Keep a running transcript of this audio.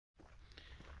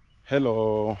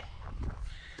Hello,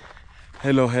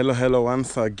 hello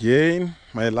once again,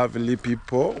 my lovely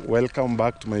people. Welcome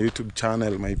back to my YouTube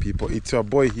channel, my people. It's your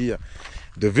boy here,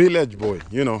 the village boy,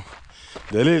 the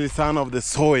little son of the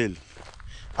soil.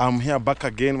 I'm here back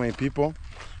again, my people.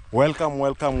 Welcome.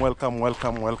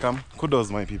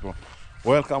 Kudos, my people.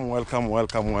 Welcome.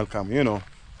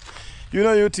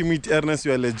 You Timmy Ernest,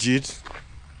 you are legit.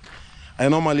 I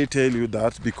normally tell you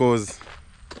that because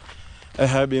I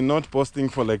have been not posting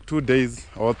for like 2 days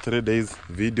or 3 days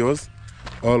videos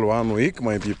all 1 week,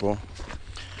 my people.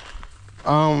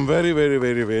 I'm very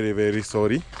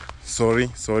sorry.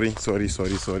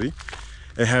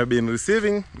 I have been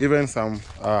receiving even some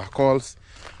calls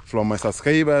from my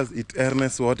subscribers.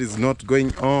 Ernest, what is not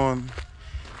going on?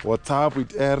 What's up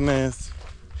with Ernest?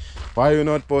 Why are you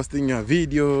not posting your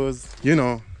videos?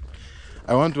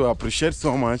 I want to appreciate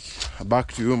so much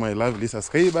back to you, my lovely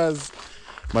subscribers,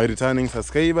 my returning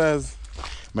subscribers,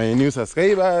 my new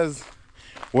subscribers.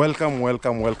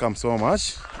 Welcome so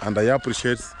much, and I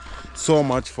appreciate so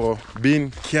much for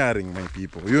being caring, my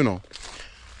people.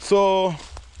 So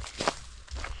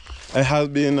I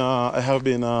have been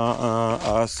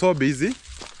so busy,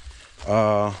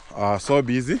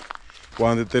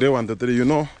 One to three.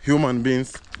 Human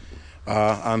beings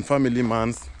and family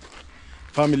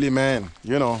men.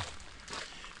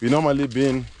 We normally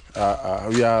been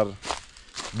we are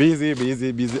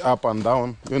busy up and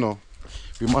down.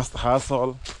 We must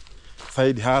hustle,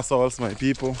 side hustles, my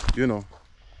people.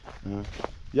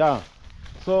 Yeah,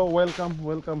 so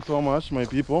welcome so much, my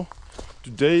people.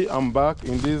 Today I'm back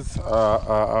in this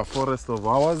forest of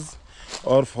ours,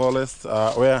 or forest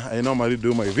where I normally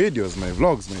do my videos, my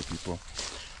vlogs, my people.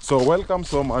 So welcome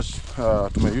so much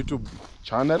to my YouTube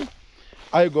channel.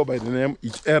 I go by the name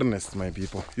It Ernest, my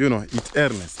people. It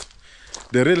Ernest,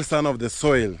 the real son of the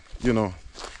soil,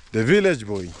 the village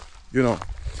boy,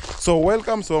 So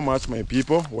welcome so much, my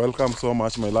people. Welcome so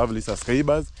much, my lovely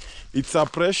subscribers. It's a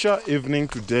pressure evening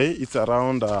today. It's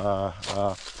around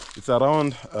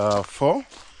 4,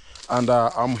 and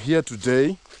I'm here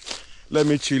today. Let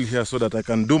me chill here so that I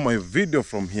can do my video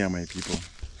from here, my people.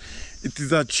 It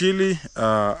is a chilly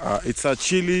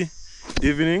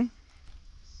evening.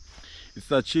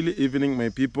 It's a chilly evening, my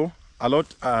people. A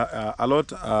lot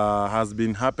has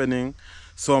been happening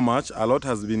so much. A lot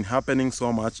has been happening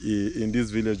so much in this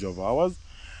village of ours,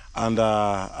 and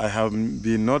I have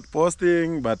been not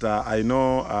posting, but I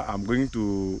know I'm going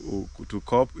to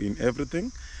cope in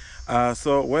everything.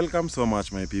 So welcome so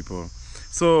much, my people.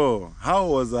 So how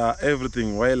was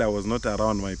everything while I was not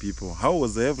around, my people? How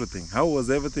was everything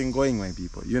going, my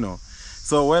people?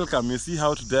 So welcome. You see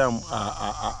how today I'm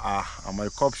my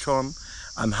caption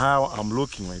and how I'm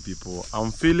looking, my people.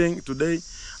 I'm feeling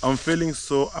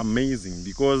so amazing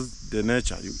because the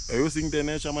nature. Are you seeing the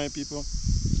nature, my people?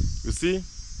 You see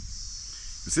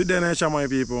the nature, my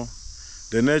people.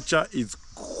 The nature is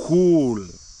cool,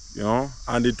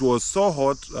 and it was so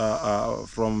hot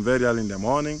from very early in the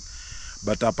morning,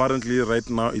 but apparently right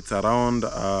now it's around 2.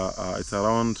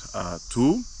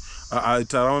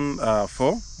 It's around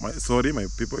 4. My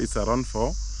people, it's around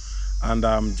 4, and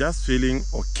I'm just feeling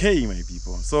okay, my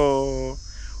people. So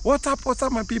what's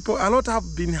up, my people? A lot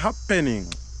have been happening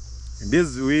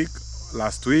this week,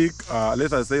 last week,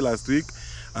 let us say last week,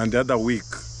 and the other week.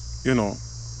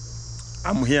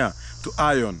 I'm here to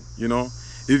iron.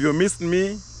 If you missed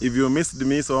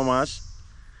me so much,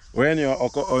 when you're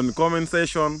on comment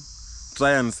section,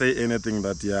 try and say anything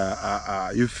that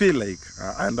you feel like,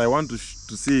 and I want to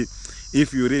see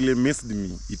if you really missed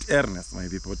me. It Ernest, my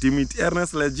people. Team It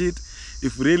Ernest legit.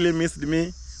 If you really missed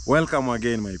me, welcome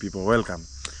again, my people. Welcome.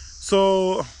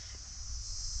 So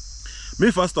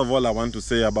me, first of all, I want to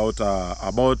say about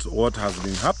what has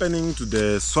been happening to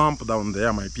the swamp down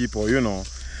there, my people.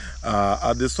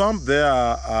 At the swamp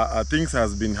there, things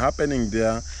has been happening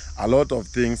there. A lot of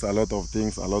things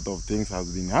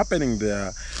has been happening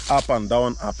there. Up and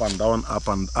down.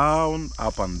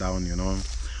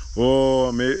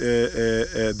 Oh,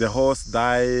 the horse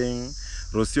dying.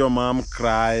 Rocio mom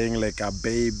crying like a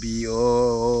baby.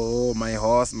 Oh, my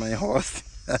horse.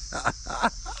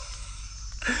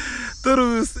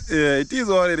 It is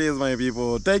what it is, my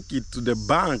people. Take it to the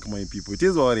bank, my people. It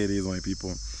is what it is, my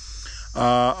people.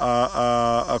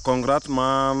 A Congrats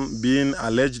mom being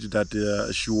alleged that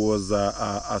she was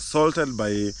assaulted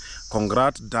by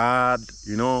Congrats dad.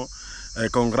 A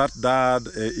Congrats dad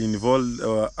involved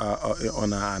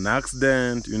on an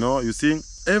accident. You see,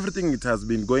 everything, it has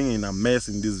been going in a mess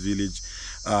in this village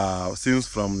since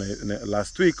from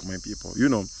last week, my people.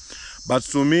 But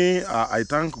to me, I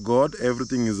thank God.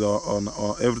 Everything is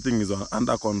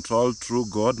under control through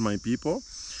God, my people.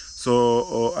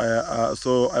 So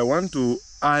I want to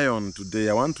iron today.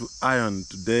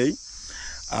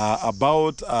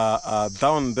 About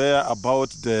down there about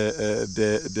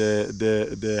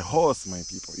the horse, my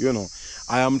people. You know,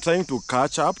 I am trying to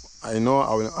catch up. I know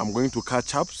I'm going to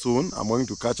catch up soon. I'm going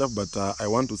to catch up, but I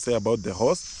want to say about the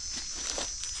horse.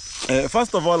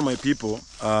 First of all, my people,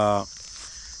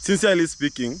 sincerely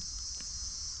speaking,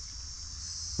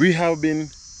 we have been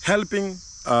helping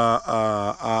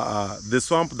the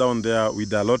swamp down there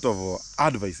with a lot of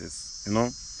advices. You know,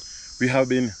 we have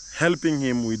been helping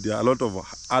him with a lot of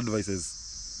advices,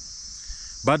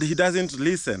 but he doesn't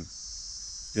listen.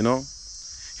 You know,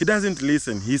 he doesn't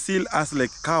listen. He sees us like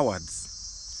cowards.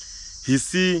 He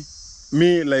see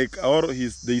me like, or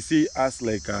they see us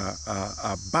like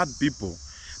bad people,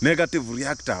 negative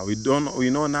reactor. We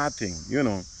know nothing. You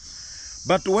know.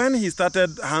 But when he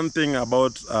started hunting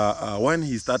about, when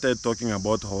he started talking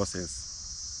about horses,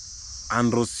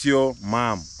 and Rocio,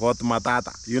 mom, got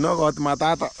matata. You know got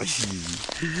matata?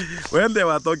 When they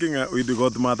were talking with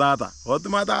got matata,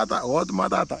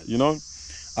 you know,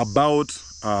 about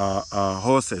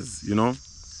horses, you know.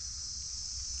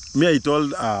 Me, I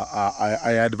told,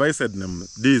 I advised them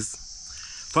this.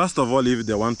 First of all, if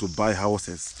they want to buy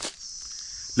houses,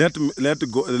 let them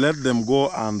go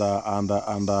and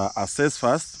assess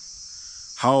first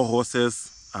how horses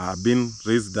are being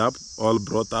raised up, all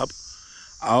brought up,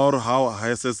 or how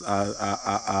horses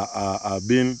are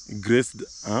being grazed.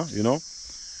 You know,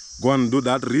 go and do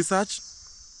that research.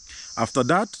 After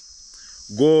that,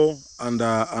 go and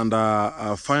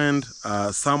find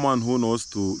someone who knows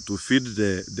to feed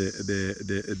the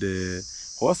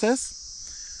horses.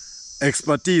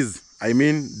 Expertise. I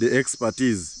mean the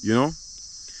expertise. You know.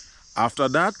 After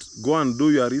that, go and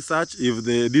do your research. If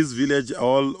this village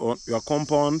all on your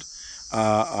compound,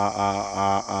 about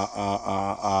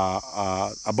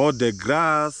the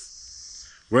grass,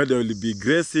 where they will be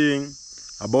grazing,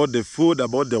 about the food,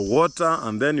 about the water,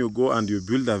 and then you go and you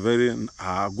build a very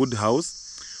good house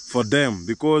for them,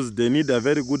 because they need a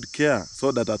very good care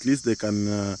so that at least they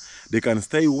can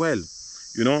stay well.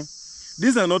 You know.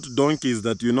 These are not donkeys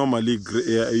that you normally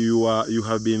you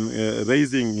have been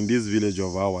raising in this village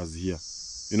of ours here.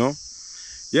 You know,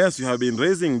 yes, you have been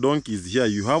raising donkeys here.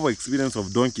 You have experience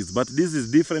of donkeys, but this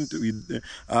is different with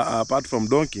apart from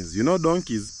donkeys. You know,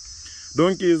 donkeys,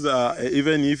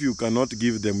 even if you cannot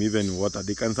give them even water,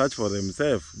 they can search for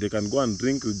themselves. They can go and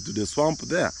drink to the swamp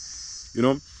there. You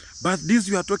know, but this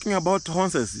you are talking about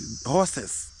horses,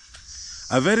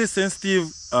 a very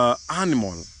sensitive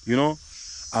animal. You know.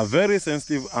 A very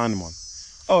sensitive animal.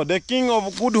 Oh, the king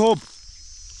of good hope.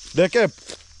 The Cape.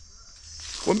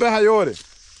 Kumbe hayore.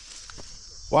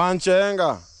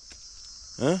 Wanchenga.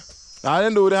 Nale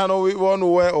nduri hano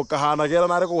wonu we okahana kera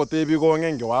nare ko tebi ko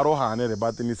ngenge waro hanere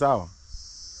but ni sawa.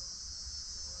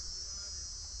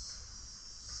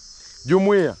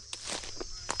 Jumuiya.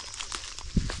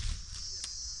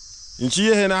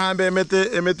 Inchiye hena hambe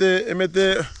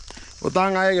emete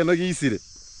otanga yege no gisire.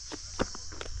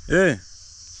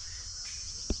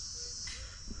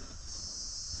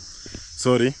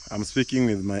 Sorry, I'm speaking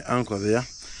with my uncle there.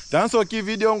 Thanks for keep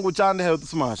video nguchande health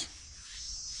smash.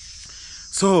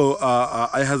 So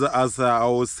as I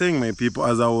was saying, my people,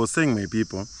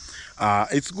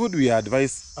 it's good we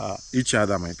advise each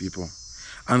other, my people,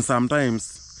 and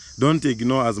sometimes don't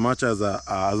ignore as much as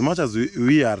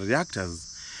we are reactors.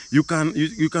 You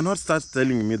cannot start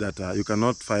telling me that you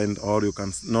cannot find or you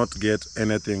cannot get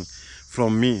anything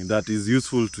from me that is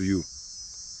useful to you.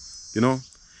 You know,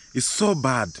 it's so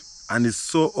bad. And it's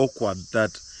so awkward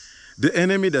that the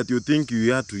enemy that you think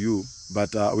you are to you,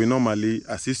 but we normally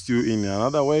assist you in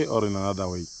another way or in another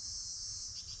way.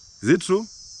 Is it true?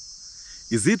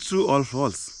 Is it true or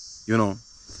false? You know,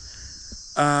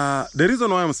 the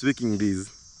reason why I'm speaking this,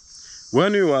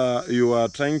 when you are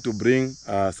trying to bring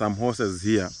some horses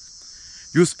here,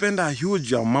 you spend a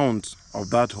huge amount of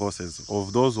those horses,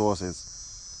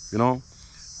 you know,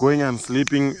 going and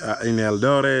sleeping in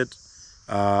Eldoret,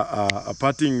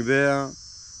 partying there,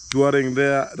 touring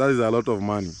there. That is a lot of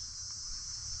money.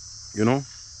 You know,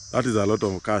 that is a lot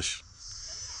of cash.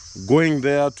 Going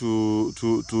there to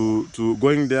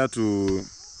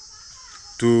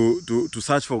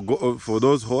search for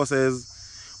those horses.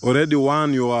 Already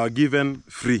one you are given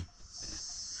free,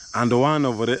 and one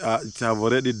it have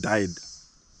already died.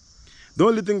 The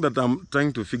only thing that I'm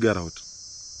trying to figure out,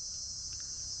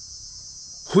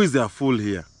 who is the fool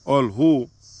here, or who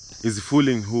is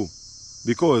fooling who?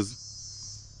 Because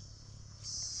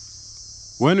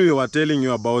when we were telling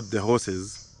you about the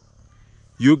horses,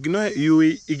 you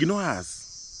ignore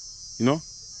us. You know,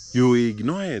 you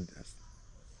ignored us.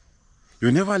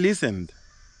 You never listened.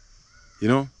 You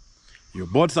know, you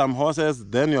bought some horses,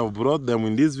 then you have brought them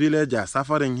in this village. They are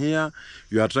suffering here.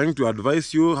 You are trying to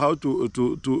advise you how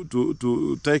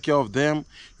to take care of them.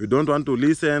 You don't want to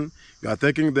listen. You are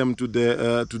taking them to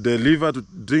the river to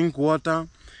drink water.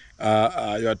 You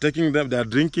are taking them. They are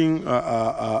drinking water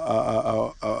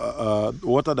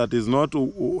that is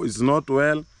not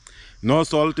well. No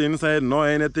salt inside. No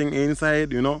anything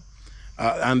inside. You know,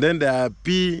 and then they are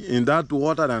pee in that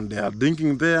water and they are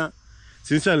drinking there.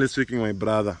 Sincerely speaking, my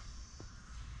brother.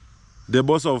 The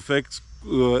boss of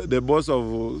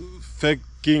fake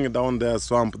king down there,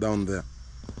 swamp down there.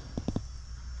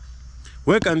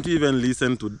 Why can't you even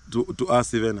listen to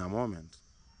us even a moment?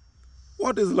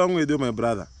 What is wrong with you, my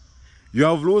brother? You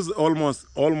have lost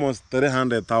almost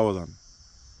 300,000.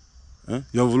 You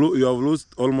have lost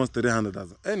almost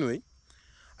 300,000. Anyway,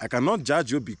 I cannot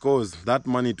judge you because that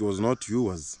money, it was not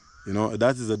yours. You know,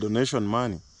 that is a donation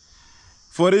money.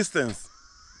 For instance,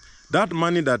 that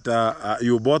money that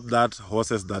you bought that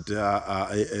horses that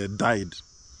died,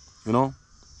 you know,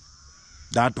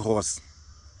 that horse.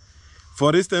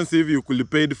 For instance, if you could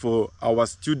paid for our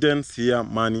students here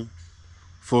money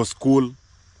for school,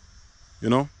 you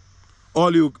know,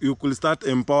 or you could start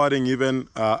empowering even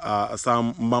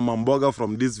some Mama Mboga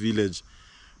from this village.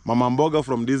 Mama Mboga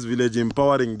from this village,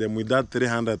 empowering them with that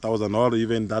 300,000 or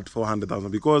even that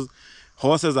 400,000, because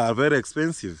horses are very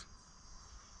expensive.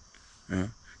 Yeah.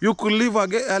 You could leave a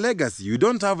legacy. You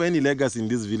don't have any legacy in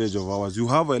this village of ours. You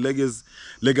have a legacy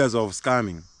of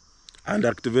scamming and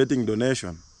activating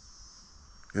donation.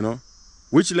 You know,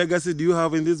 which legacy do you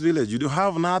have in this village? You do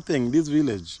have nothing in this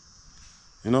village.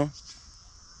 You know.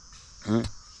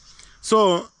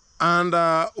 So, and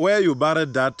where you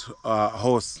buried that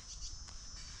horse,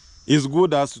 it's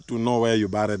good us to know where you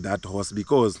buried that horse,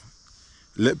 because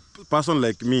person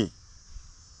like me,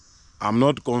 I'm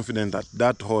not confident that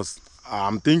that horse.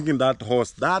 I'm thinking that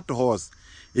horse,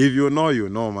 if you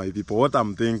know, my people, what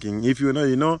I'm thinking. If you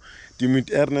know, to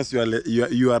meet Ernest,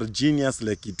 you are genius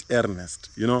like it, Ernest,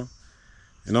 you know,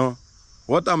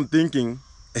 what I'm thinking,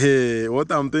 hey,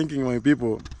 what I'm thinking, my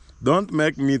people, don't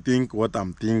make me think what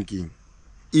I'm thinking.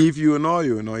 If you know,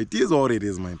 it is what it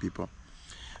is, my people.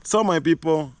 So, my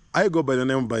people, I go by the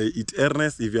name by it,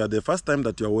 Ernest. If you are the first time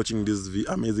that you are watching this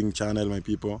amazing channel, my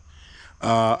people,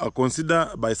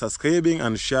 consider by subscribing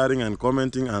and sharing and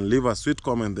commenting, and leave a sweet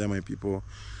comment there, my people,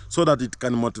 so that it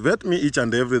can motivate me each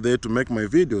and every day to make my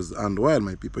videos. And well,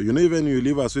 my people, even you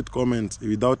leave a sweet comment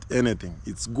without anything,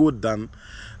 it's good than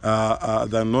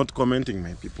not commenting,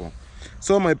 my people.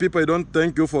 So, my people, I don't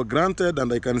thank you for granted,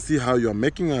 and I can see how you are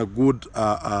making a good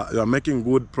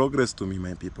good progress to me,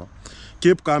 my people.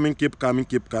 Keep coming, keep coming,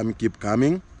 keep coming, keep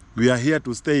coming. We are here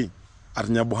to stay at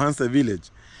Nyabuhanse village.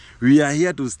 We are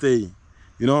here to stay.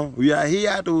 You know, we are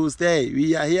here to stay.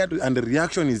 We are here to, and the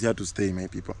reaction is here to stay, my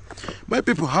people. My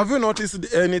people, have you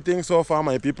noticed anything so far,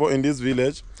 my people, in this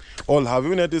village? Or have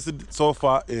you noticed so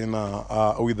far in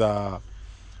with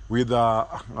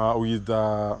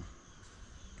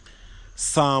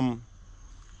some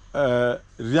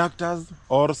reactors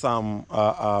or some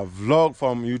vlog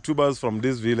from YouTubers from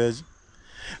this village?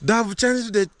 They have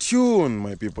changed the tune,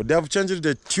 my people. They have changed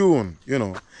the tune, you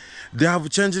know. They have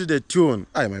changed the tune.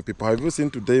 Hi, my people. Have you seen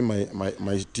today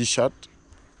my t-shirt?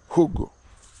 Hugo.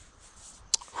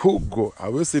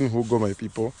 Have you seen Hugo, my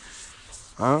people?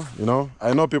 Huh? You know,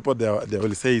 I know people, they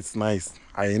will say it's nice.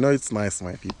 I know it's nice,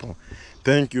 my people.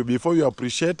 Thank you. Before you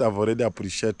appreciate, I've already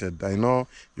appreciated. I know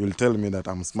you will tell me that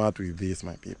I'm smart with this,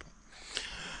 my people.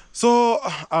 So,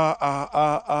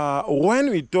 when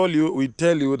we tell you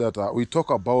that we talk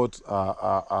about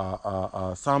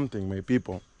something, my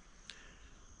people,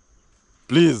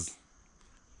 please,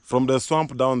 from the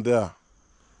swamp down there,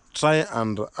 try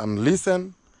and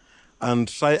listen and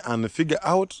try and figure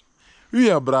out. We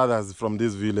are brothers from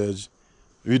this village.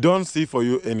 We don't see for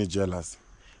you any jealous.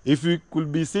 If we could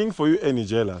be seeing for you any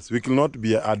jealous, we could not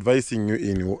be advising you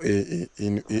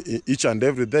in each and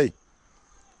every day.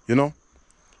 You know?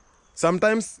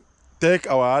 Sometimes take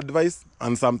our advice,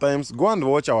 and sometimes go and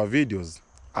watch our videos,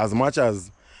 as much as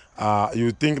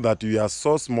you think that you are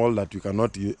so small that you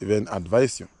cannot even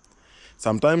advise you.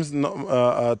 Sometimes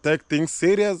take things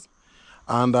serious,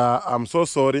 and I'm so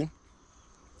sorry.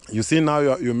 You see, now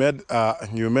you made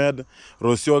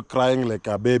Rocio crying like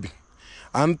a baby,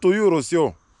 and to you,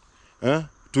 Rocio,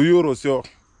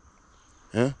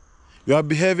 you are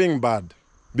behaving bad,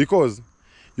 because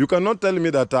you cannot tell me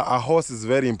that a horse is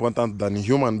very important than a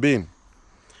human being.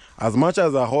 As much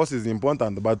as a horse is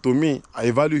important, but to me,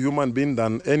 I value human being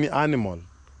than any animal,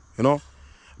 you know,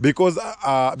 because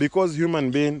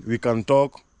human being, we can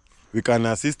talk, we can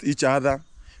assist each other,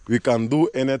 we can do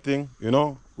anything, you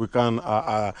know. We can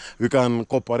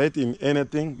cooperate in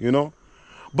anything, you know.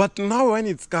 But now when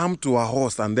it's come to a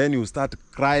horse and then you start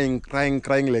crying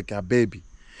like a baby,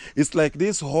 it's like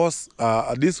this horse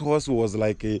was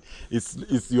like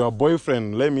it's your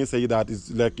boyfriend. Let me say that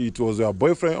it's like it was your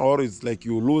boyfriend, or it's like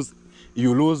you lose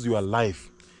your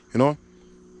life, you know.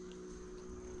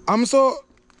 I'm so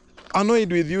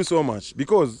annoyed with you so much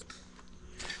because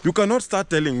you cannot start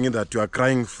telling me that you are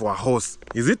crying for a horse.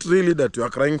 Is it really that you are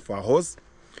crying for a horse,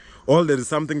 or there is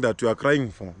something that you are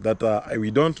crying for that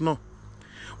we don't know?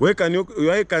 Why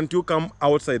can't you come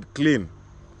outside clean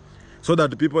so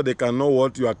that people they can know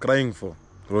what you are crying for,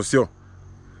 Rocio?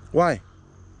 Why?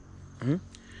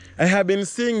 I have been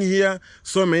seeing here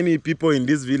so many people in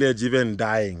this village even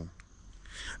dying,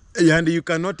 and you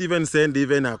cannot even send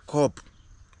even a cop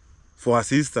for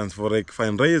assistance for like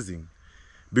fundraising,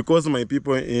 because my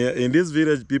people in this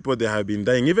village, people they have been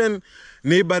dying. Even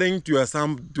neighboring to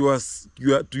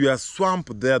your swamp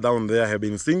there down there, have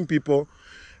been seeing people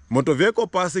motor vehicle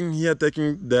passing here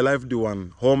taking their loved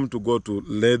one home to go to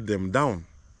lay them down,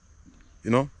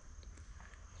 you know.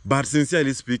 But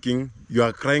sincerely speaking, you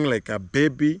are crying like a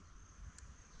baby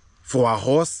for a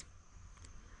horse.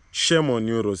 Shame on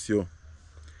you, Rocio.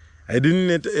 I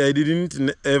didn't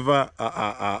ever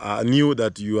knew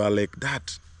that you are like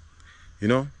that, you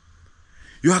know.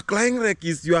 You are crying like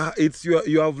you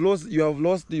have lost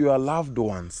your loved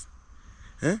ones.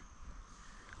 Eh?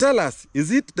 Tell us,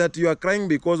 is it that you are crying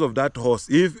because of that horse,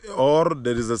 or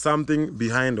there is something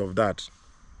behind of that?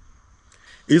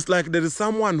 It's like there is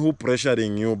someone who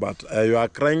pressuring you, but you are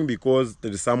crying because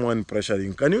there is someone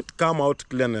pressuring. Can you come out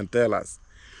clear and tell us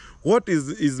what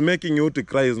is making you to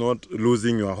cry? Is not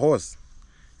losing your horse,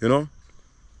 you know?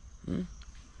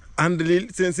 And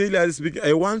sincerely speaking,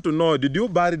 I want to know, did you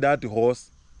bury that horse?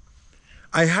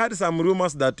 I heard some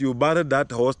rumors that you buried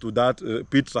that horse to that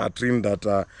pit latrine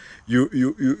that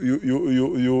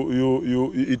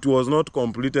it was not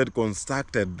completed,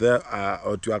 constructed there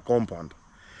or to your compound.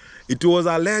 It was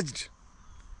alleged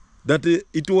that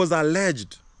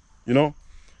you know,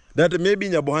 that maybe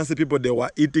in Nyabohansi people they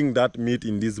were eating that meat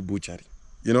in this butchery,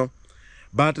 you know.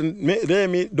 But let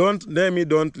me don't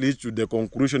lead to the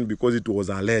conclusion because it was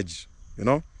alleged, you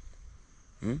know.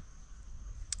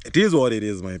 It is what it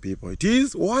is, my people. It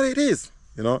is what it is,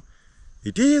 you know.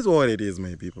 It is what it is,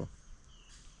 my people.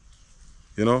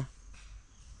 You know.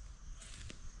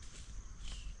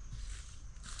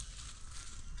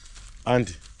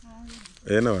 Auntie.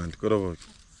 No, auntie.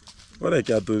 What I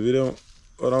can't do video.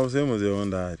 What I'm saying was on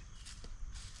that.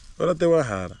 What they were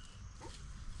hard.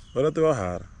 What they were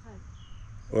hard.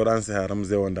 Or answer her. I'm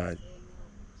saying on that.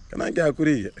 Can I get a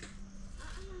curry?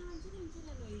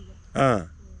 Ah.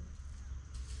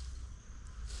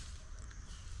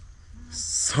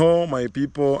 So my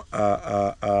people,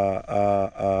 I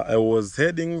was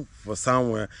heading for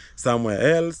somewhere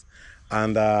else,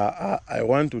 and I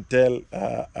want to tell.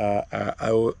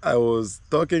 I was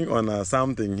talking on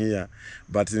something here,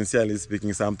 but sincerely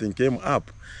speaking, something came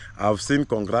up. I've seen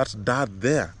Congrats Dad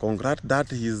there. Congrats Dad,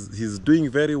 he's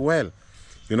doing very well,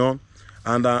 you know,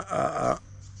 and.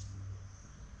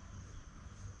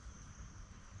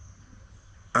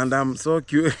 And I'm so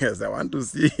curious. I want to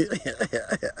see.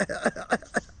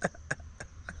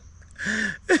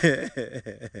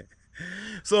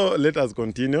 So let us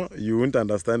continue. You won't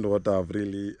understand what I've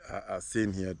really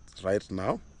seen here right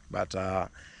now, but I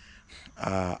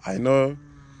know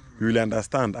you will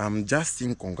understand. I'm just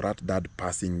seeing Congrats Dad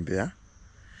passing there,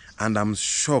 and I'm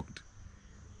shocked.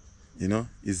 You know,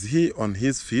 is he on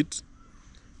his feet?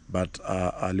 But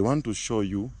I want to show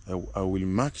you. I will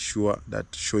make sure that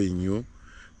showing you,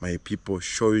 my people,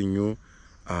 showing you.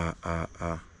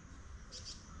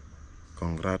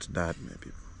 Congrats Dad, my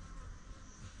people.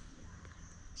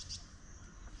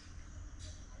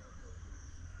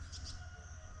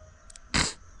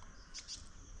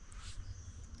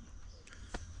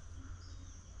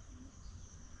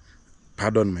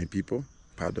 Pardon, my people.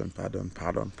 Pardon.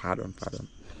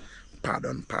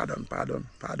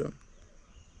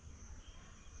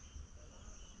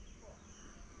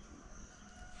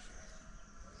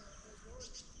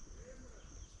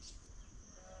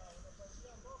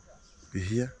 You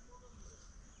hear?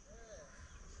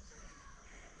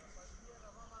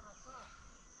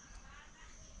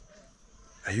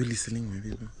 Are you listening, my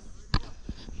people?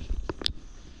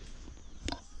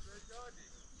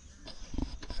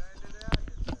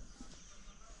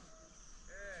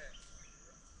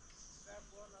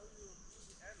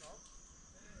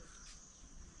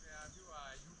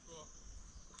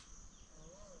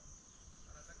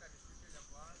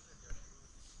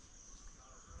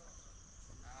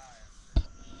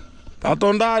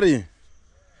 Tatondari.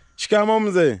 Shikamo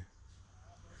mzee.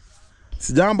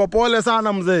 Sijambo, pole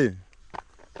sana mzee.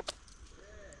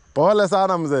 Pole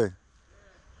sana mzee.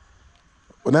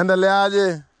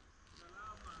 Unaendeleaje?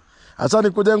 Acha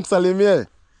nikuje nikusalimie.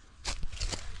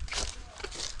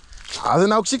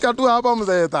 Azina kushika tu hapa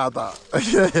mzee tata.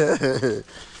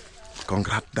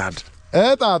 Congrats dad.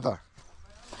 Tata.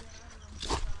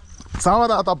 Sawa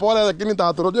tata, pole lakini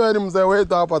tata unajua ni mzee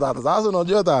wetu hapa tata. Sasa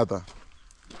unajua tata.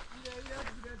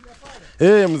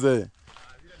 Mzee.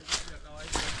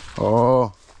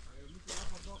 Oh.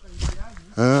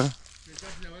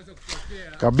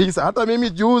 Kabisa, hata mimi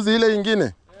juzi ile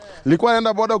ingine nilikuwa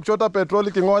naenda boda kuchota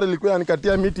petroli King'ori, ilikuwa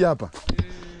nikatia miti hapa.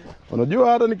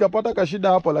 Unajua hata nikapata kashida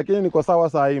hapo, lakini niko sawa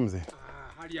saa hii mzee.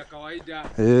 Hali ya kawaida.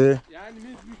 Yaani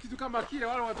mimi kitu kama kile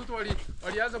wale watoto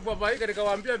walianza kubabaika,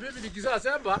 nikawaambia bibi nikizaa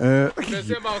sema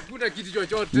nimesema hakuna kitu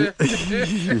chochote.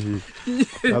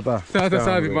 Tata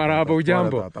safi, marahaba,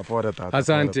 ujambo? Pole tata.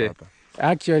 Asante.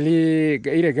 Actually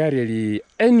ile gari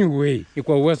anyway ni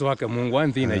kwa uwezo wake Mungu,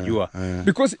 anzi najua.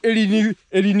 Because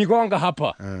elinigonga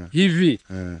hapa hivi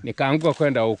nikaanguka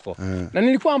kwenda huko. Na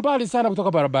nilikuwa mbali sana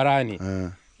kutoka barabarani.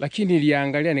 Lakini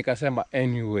niliangalia nikasema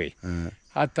anyway.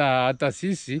 Hata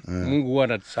sisi Mungu huwa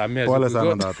anatusamea. Pole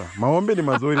sana tata. Maombi ni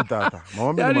mazuri tata.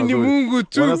 Maombi ni mazuri. Ni Mungu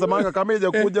tu. Wanasemanga kama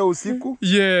ije kuja usiku,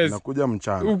 inakuja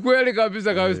mchana. Ukweli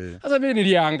kabisa kabisa. Sasa mimi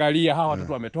niliangalia hawa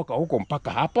watoto wametoka huko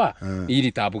mpaka hapa. Hii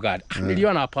ni taabu gani?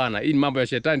 Niliona hapana, hii ni mambo ya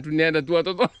shetani, tunaenda tu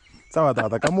watoto. Sawa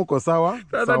tata, kama uko sawa?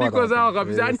 Sasa niko sawa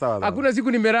kabisa. Hakuna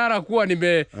siku nimelala kuwa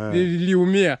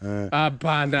niliumia.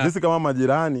 Hapana. Sisi kama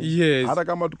majirani, hata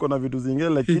kama tuko na vitu zingine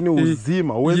lakini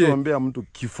uzima huwezi ombea mtu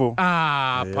kifo.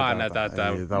 Hapana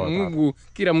tata. Mungu,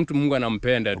 kila mtu Mungu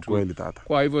anampenda tu. Kweli tata.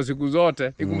 Kwa hivyo siku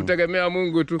zote ni kumtegemea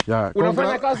Mungu tu.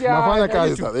 Unafanya kazi ya nafanya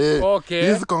kazi. Okay.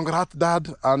 He's congrats dad,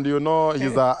 and you know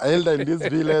he's an elder in this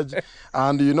village,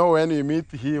 and you know when we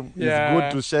meet him it's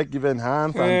good to shake even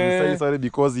hands and to say sorry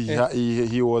because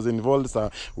he was involved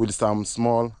with some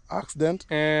small accident,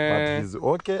 but he's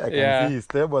okay. I can see he's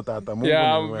stable tata. Mungu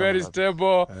I'm very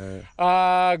stable.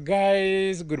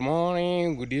 Guys, good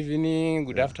morning, good evening,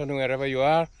 good afternoon, wherever you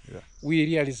are. We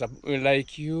really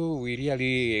like you. We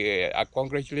really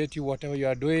congratulate you, whatever you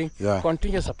are doing.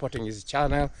 Continue supporting his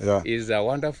channel. He's a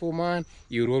wonderful man.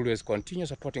 You will always continue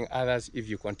supporting others if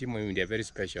you continue in a very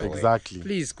special way.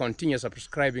 Please continue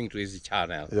subscribing to his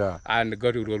channel. And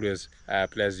God will always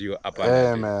bless you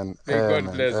abundantly. Amen. May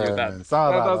God bless you.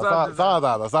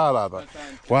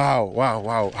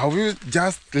 Wow. Have you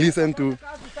just listened to?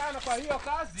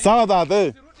 Sawa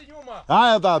tata.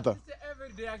 Haya tata.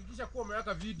 Hakikisha kuwa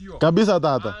umeweka video. Kabisa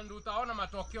tata. And utaona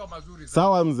matokeo mazuri.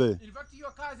 Sawa mzee. In fact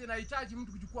hiyo kazi inahitaji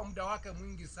mtu kuchukua muda wake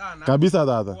mwingi sana. Kabisa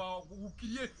tata.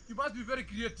 You must be very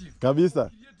creative. Kabisa.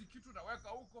 Create kitu unaweka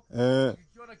huko.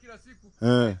 Ukiona kila siku,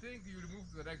 I think you will move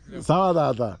to the next level. Sawa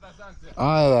tata.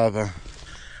 Haya tata.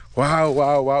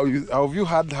 Wow. Have you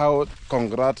heard how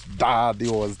congrats dad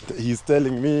he's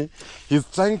telling me, he's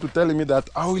trying to tell me that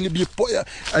I will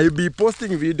be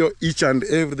posting video each and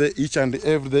every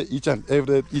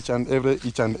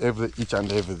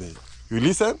day. You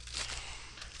listen?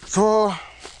 So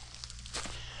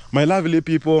my lovely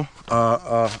people,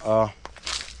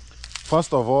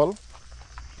 first of all,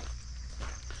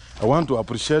 I want to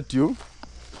appreciate you.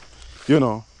 You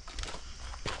know,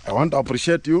 I want to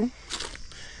appreciate you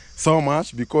so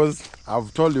much because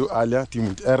I've told you earlier,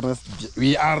 Team Ernest,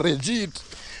 we are legit.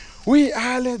 We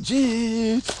are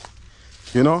legit.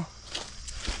 You know?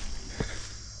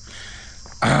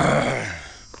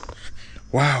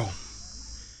 Wow.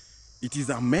 It is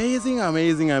amazing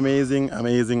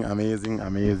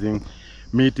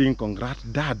meeting Congrats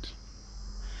Dad.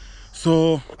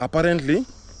 So apparently,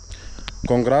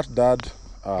 Congrats Dad,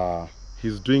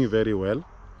 he's doing very well.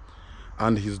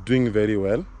 And he's doing very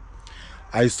well.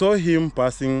 I saw him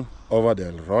passing over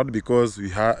the road because we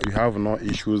have no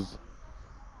issues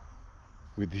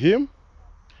with him,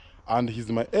 and he's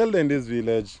my elder in this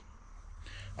village,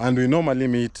 and we normally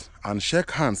meet and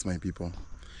shake hands, my people.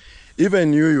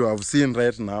 Even you have seen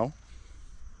right now,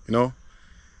 you know,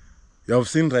 you have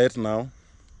seen right now,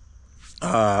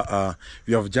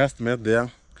 we have just met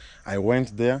there. I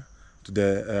went there to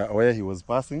the where he was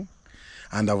passing,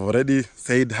 and I've already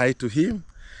said hi to him,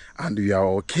 and we are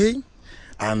okay.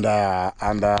 And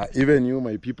even you,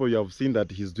 my people, you have seen that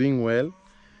he's doing well,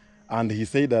 and he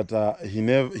said that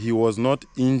he was not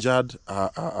injured.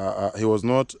 He was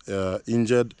not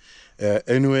injured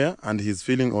anywhere, and he's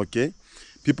feeling okay.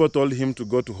 People told him to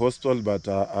go to hospital, but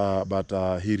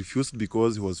he refused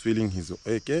because he was feeling he's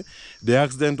okay. The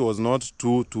accident was not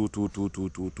too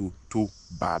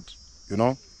bad, you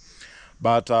know.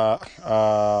 But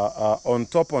on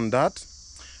top on that,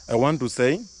 I want to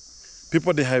say,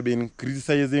 people they have been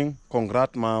criticizing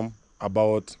Congrats Mom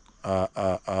about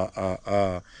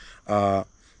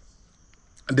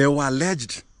they were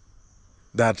alleged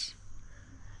that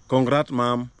Congrats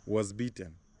Mom was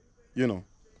beaten. You know.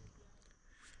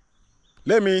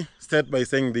 Let me start by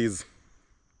saying this.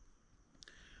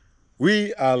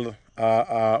 We are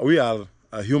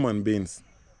human beings,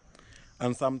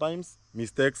 and sometimes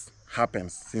mistakes happen,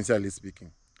 sincerely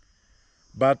speaking.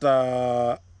 But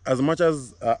as much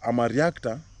as I'm a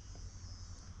reactor,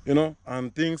 you know,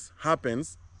 and things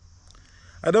happens,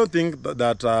 I don't think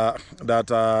that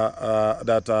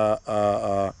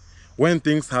when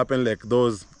things happen like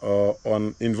those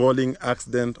on involving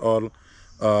accident or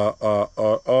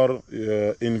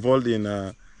involved in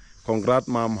a Congrats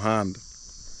Mom hand,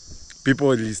 people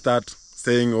will start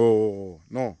saying, oh,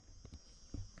 no.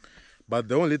 But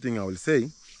the only thing that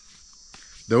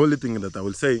I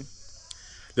will say,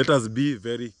 let us be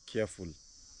very careful,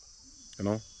 you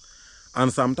know.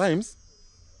 And sometimes,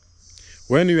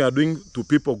 when you are doing to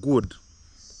people good,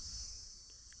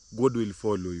 God will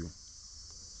follow you.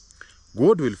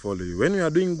 God will follow you. When you are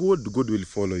doing good, God will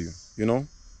follow you, you know.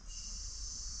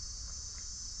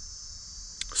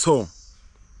 So,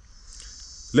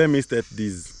 let me state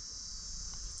this.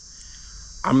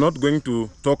 I'm not going to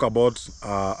talk about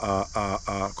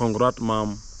Congrats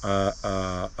Mom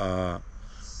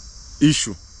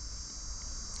issue.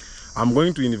 I'm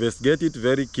going to investigate it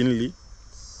very keenly,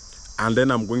 and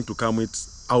then I'm going to come it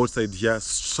outside here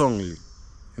strongly,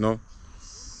 you know.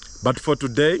 But for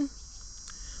today,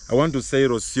 I want to say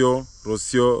Rocio,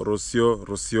 Rocio, Rocio,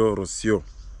 Rocio, Rocio.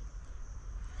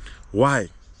 Why?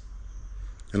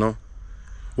 You know,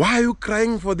 why are you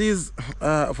crying for this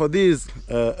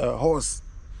horse?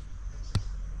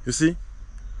 You see,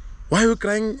 why are you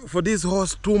crying for this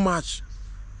horse too much?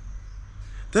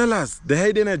 Tell us the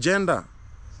hidden agenda.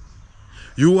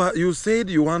 You said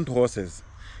you want horses.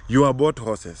 You are bought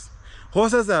horses.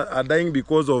 Horses are dying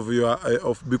because of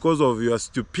your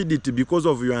stupidity, because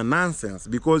of your nonsense,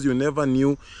 because you never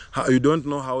knew how, you don't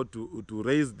know how to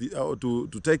raise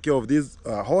to take care of these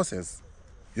horses.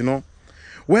 You know,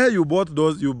 where you bought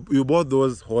those you bought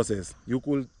those horses, you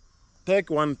could take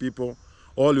one people,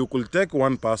 or you could take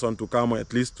one person to come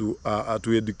at least to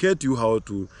educate you how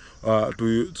to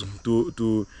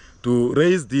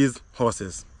raise these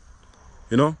horses.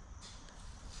 You know,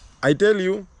 I tell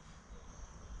you,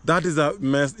 that is a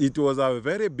mess. It was a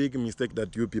very big mistake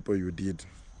that you people you did.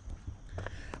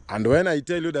 And when I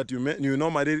tell you that you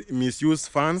normally misuse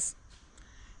funds,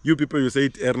 you people you say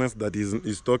it Ernest that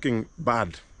is talking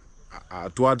bad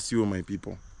towards you, my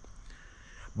people.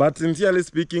 But sincerely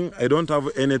speaking, I don't have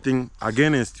anything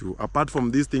against you apart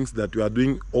from these things that you are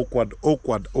doing awkward.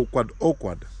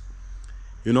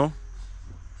 You know,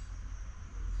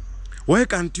 why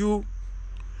can't you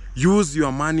use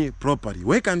your money properly?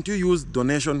 Why can't you use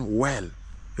donation well?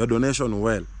 Your donation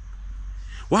well.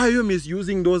 Why are you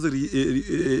misusing those?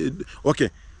 Okay,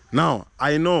 now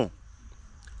I know.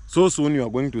 So soon you are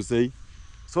going to say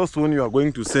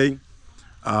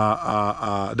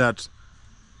that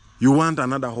you want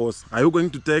another horse. Are you going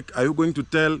to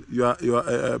tell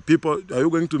your people? Are you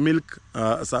going to milk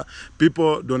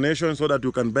people donation so that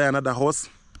you can buy another horse?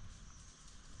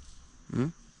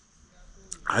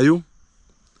 Are you?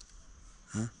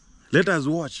 Let us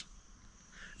watch.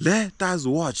 Let us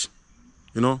watch.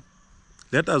 You know,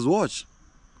 let us watch.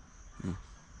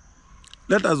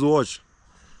 Let us watch.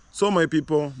 So my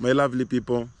people, my lovely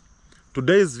people,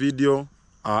 today's video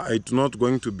it's not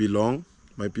going to be long,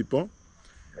 my people.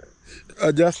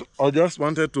 I just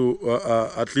wanted to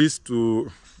at least to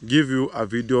give you a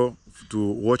video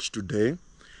to watch today.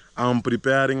 I'm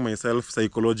preparing myself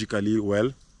psychologically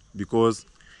well because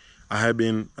I have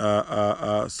been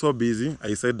so busy.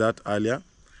 I said that earlier,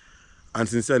 and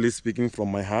sincerely speaking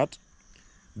from my heart,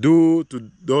 due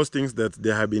to those things that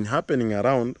they have been happening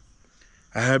around,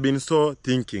 I have been so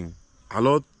thinking a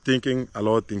lot.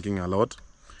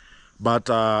 But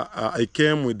I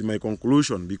came with my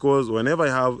conclusion because whenever I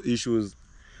have issues,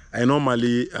 I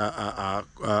normally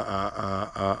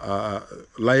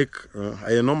like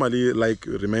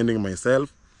reminding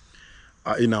myself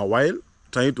in a while,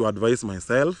 trying to advise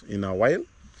myself in a while.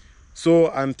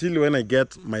 So until when I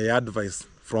get my advice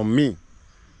from me,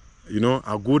 you know,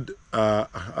 a good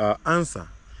answer,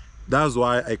 that's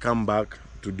why I come back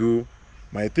to do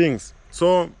my things.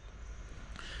 So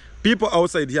people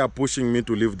outside here are pushing me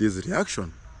to leave this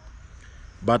reaction,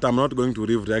 but I'm not going to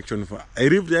leave reaction for. I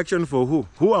leave reaction for who?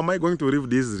 Who am I going to leave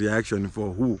this reaction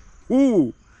for?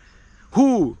 Who?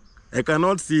 I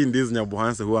cannot see in this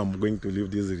Nyabuhanse who I'm going to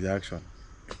leave this reaction.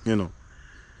 you know.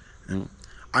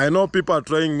 I know people are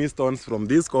throwing me stones from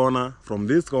this corner to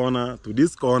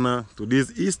this corner, to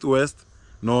this east, west,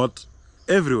 north,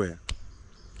 everywhere.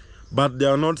 But they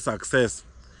are not success.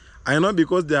 I know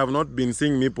because they have not been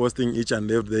seeing me posting each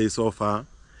and every day so far.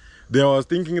 They was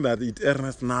thinking that it's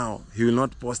Ernest now, he will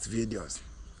not post videos.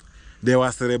 They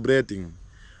were celebrating.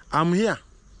 I'm here.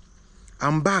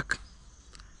 I'm back.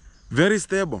 Very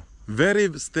stable, very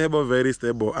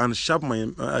stable, and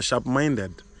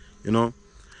sharp-minded, you know.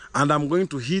 And I'm going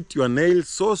to hit your nails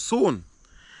so soon.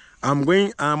 I'm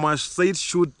a straight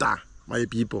shooter, my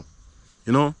people.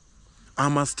 You know,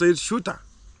 I'm a straight shooter.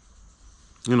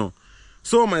 You know.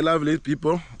 So, my lovely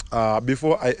people,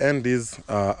 before I end this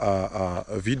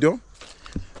video,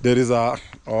 there is a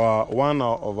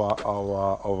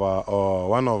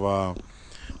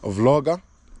vlogger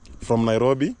from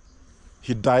Nairobi.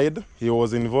 He died. He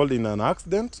was involved in an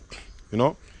accident, you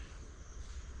know.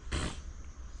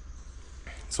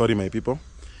 Sorry, my people.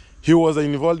 He was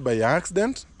involved by an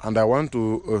accident, and I want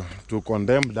to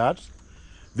condemn that.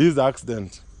 This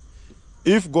accident,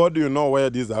 if God, you know where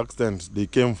these accidents they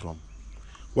came from,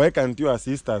 why can't you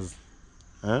assist us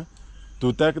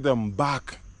to take them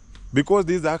back? Because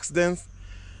these accidents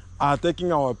are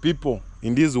taking our people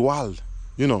in this world,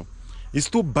 you know. It's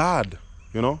too bad,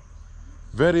 you know.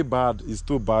 Very bad. It's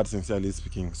too bad, sincerely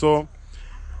speaking. So,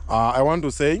 I want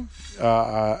to say,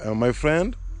 my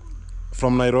friend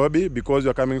from Nairobi, because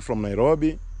you're coming from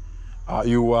Nairobi,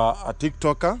 you are a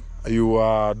TikToker, you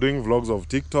are doing vlogs of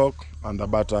TikTok,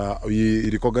 but we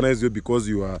recognize you because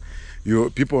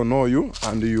people know you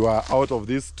and you are out of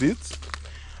these streets.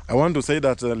 I want to say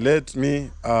that let me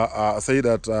say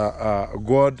that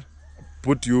God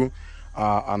put you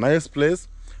a nice place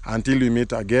until we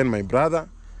meet again, my brother.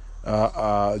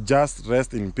 Just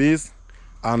rest in peace,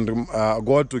 and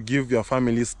God to give your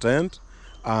family strength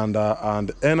and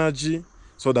energy,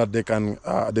 so that they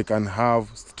can have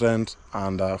strength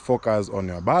and focus on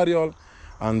your burial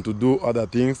and to do other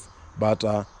things. But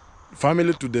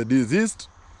family to the deceased,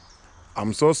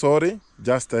 I'm so sorry.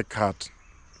 Just take heart.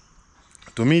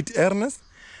 To meet Ernest,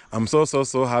 I'm so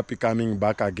happy coming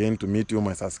back again to meet you,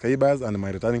 my subscribers and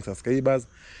my returning subscribers.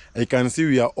 I can see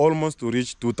we are almost to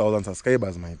reach 2,000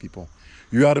 subscribers, my people.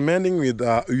 We are remaining with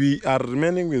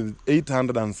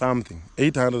 800 and something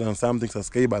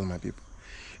subscribers, my people.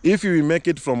 If we make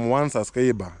it from 1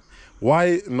 subscriber,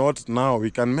 why not now?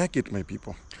 We can make it, my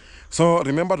people. So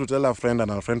remember to tell a friend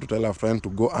and a friend to tell a friend to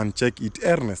go and check it,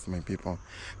 Ernest, my people.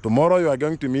 Tomorrow you are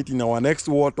going to meet in our next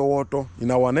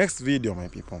in our next video, my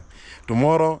people.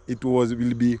 Tomorrow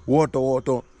will be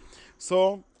Woto.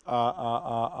 So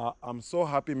I'm so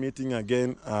happy meeting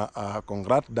again.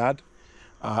 Congrats, Dad.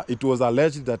 It was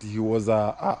alleged that he was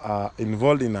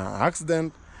involved in an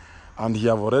accident, and he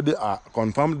have already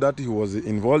confirmed that he was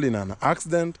involved in an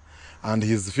accident, and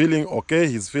he's feeling okay.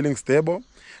 He's feeling stable.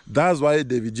 That's why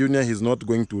David Jr. is not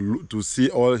going to see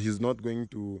all. He's not going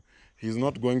to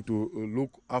look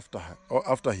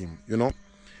after him. You know,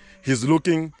 he's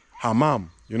looking her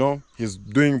mom. You know, he's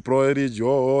doing porridge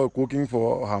cooking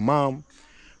for her mom.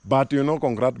 But you know,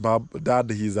 congrats, Dad.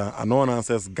 He's a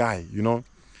no-nonsense guy. You know,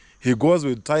 he goes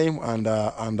with time, and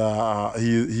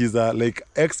he's like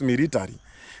ex-military.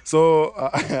 So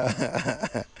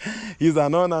he's a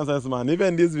no-nonsense man.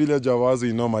 Even this village of ours,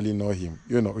 we normally know him.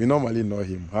 You know, we normally know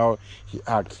him, how he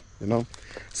acts, you know.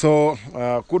 So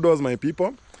kudos, my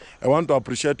people. I want to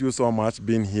appreciate you so much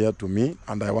being here to me,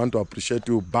 and I want to appreciate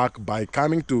you back by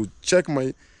coming to check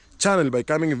my channel, by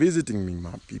coming visiting me,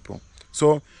 my people.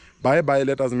 So bye-bye.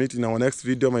 Let us meet in our next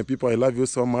video, my people. I love you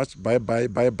so much. Bye-bye.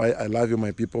 Bye-bye. I love you,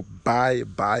 my people. Bye.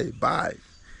 Bye. Bye.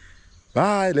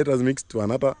 Bye. Let us meet to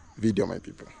another video, my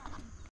people.